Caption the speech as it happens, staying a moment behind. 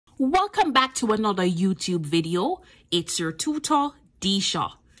Welcome back to another YouTube video. It's your tutor,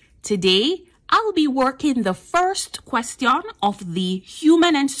 Disha. Today, I'll be working the first question of the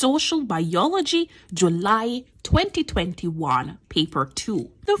Human and Social Biology July 2021 paper 2.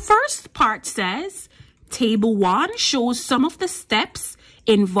 The first part says, Table 1 shows some of the steps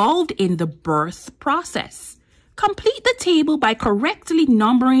involved in the birth process. Complete the table by correctly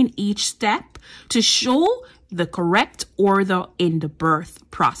numbering each step to show the correct order in the birth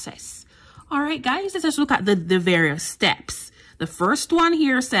process. All right, guys, let's just look at the various steps. The first one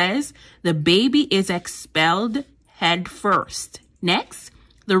here says the baby is expelled head first. Next,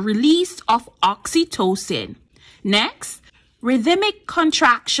 the release of oxytocin. Next, rhythmic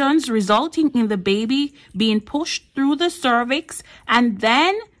contractions resulting in the baby being pushed through the cervix and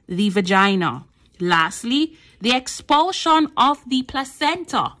then the vagina. Lastly, the expulsion of the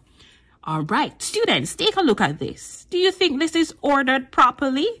placenta. All right, students, take a look at this. Do you think this is ordered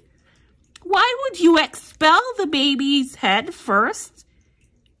properly? Why would you expel the baby's head first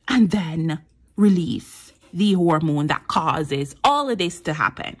and then release the hormone that causes all of this to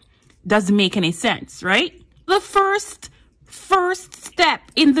happen? Doesn't make any sense, right? The first step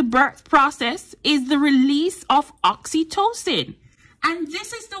in the birth process is the release of oxytocin. And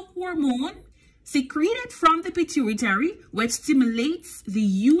this is the hormone secreted from the pituitary, which stimulates the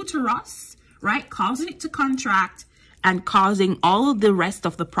uterus, right? Causing it to contract and causing all of the rest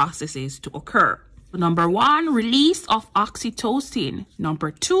of the processes to occur. Number 1, release of oxytocin.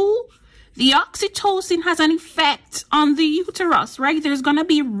 Number 2, the oxytocin has an effect on the uterus, right? There's going to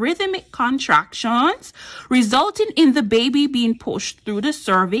be rhythmic contractions resulting in the baby being pushed through the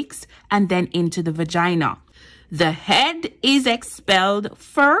cervix and then into the vagina. The head is expelled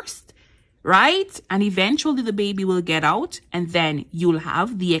first, right? And eventually the baby will get out and then you'll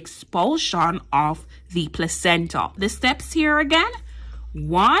have the expulsion of the placenta. The steps here again: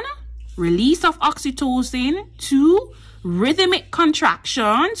 1, release of oxytocin. 2, rhythmic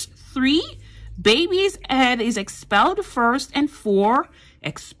contractions. 3, baby's head is expelled first. And 4,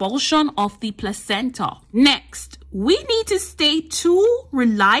 expulsion of the placenta. Next, we need to state 2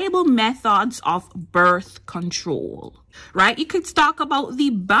 reliable methods of birth control, right? You could talk about the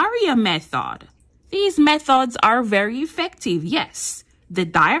barrier method. These methods are very effective, yes. The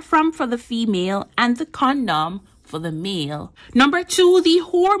diaphragm for the female and the condom for the male. Number 2, the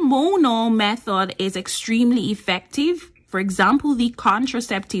hormonal method is extremely effective. For example, the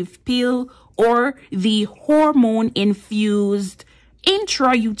contraceptive pill or the hormone-infused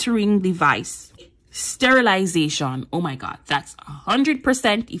intrauterine device. Sterilization, oh my God, that's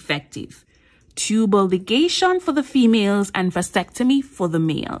 100% effective. Tubal ligation for the females and vasectomy for the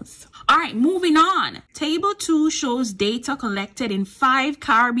males. All right, moving on. Table 2 shows data collected in 5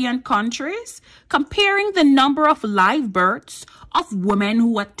 Caribbean countries, comparing the number of live births of women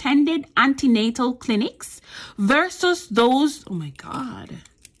who attended antenatal clinics versus those, oh my God,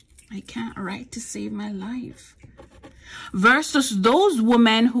 I can't write to save my life, versus those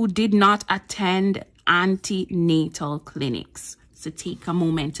women who did not attend antenatal clinics. So take a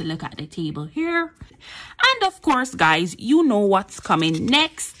moment to look at the table here. And of course, guys, you know what's coming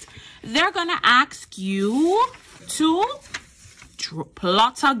next. They're going to ask you to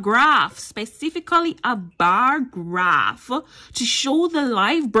plot a graph, specifically a bar graph, to show the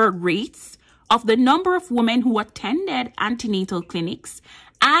live birth rates of the number of women who attended antenatal clinics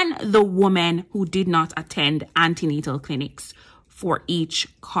and the women who did not attend antenatal clinics for each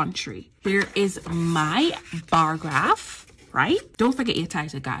country. Here is my bar graph, right? Don't forget your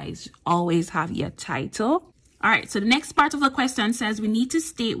title, guys. Always have your title. All right, so the next part of the question says we need to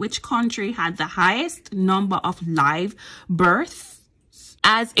state which country had the highest number of live births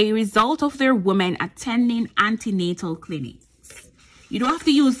as a result of their women attending antenatal clinics. You don't have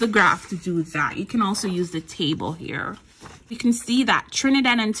to use the graph to do that. You can also use the table here. You can see that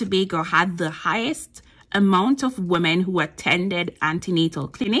Trinidad and Tobago had the highest amount of women who attended antenatal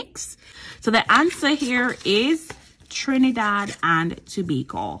clinics. So the answer here is Trinidad and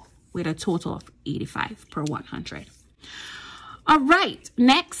Tobago, with a total of 85 per 100. All right,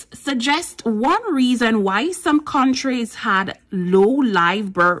 next, suggest one reason why some countries had low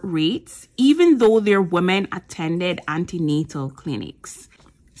live birth rates, even though their women attended antenatal clinics.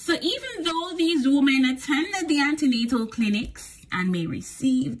 So even though these women attended the antenatal clinics and may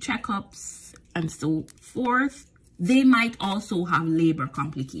receive checkups and so forth, they might also have labor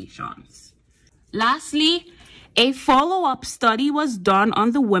complications. Lastly, a follow-up study was done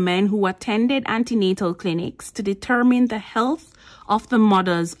on the women who attended antenatal clinics to determine the health of the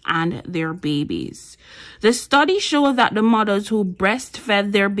mothers and their babies. The study showed that the mothers who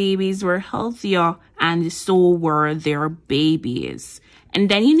breastfed their babies were healthier, and so were their babies. And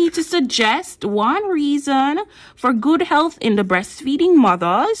then you need to suggest one reason for good health in the breastfeeding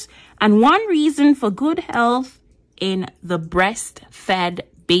mothers and one reason for good health in the breastfed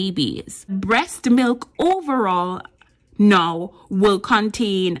babies. Breast milk overall now will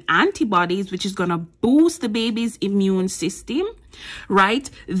contain antibodies, which is going to boost the baby's immune system, right?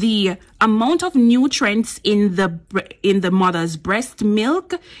 The amount of nutrients in the mother's breast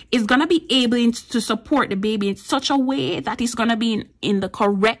milk is going to be able to support the baby in such a way that it's going to be in the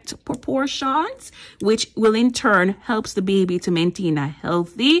correct proportions, which will in turn helps the baby to maintain a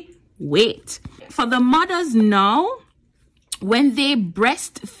healthy weight. For the mothers now, when they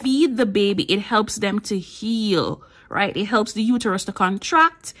breastfeed the baby, it helps them to heal, right? It helps the uterus to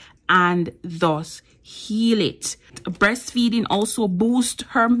contract and thus heal it. Breastfeeding also boosts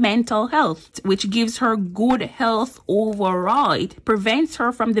her mental health, which gives her good health overall. It prevents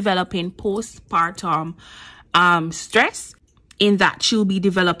her from developing postpartum stress, in that she'll be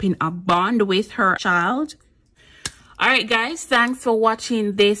developing a bond with her child. All right, guys, thanks for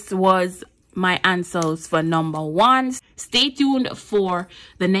watching. This was my answers for number 1. Stay tuned for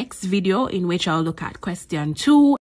the next video in which I'll look at question 2.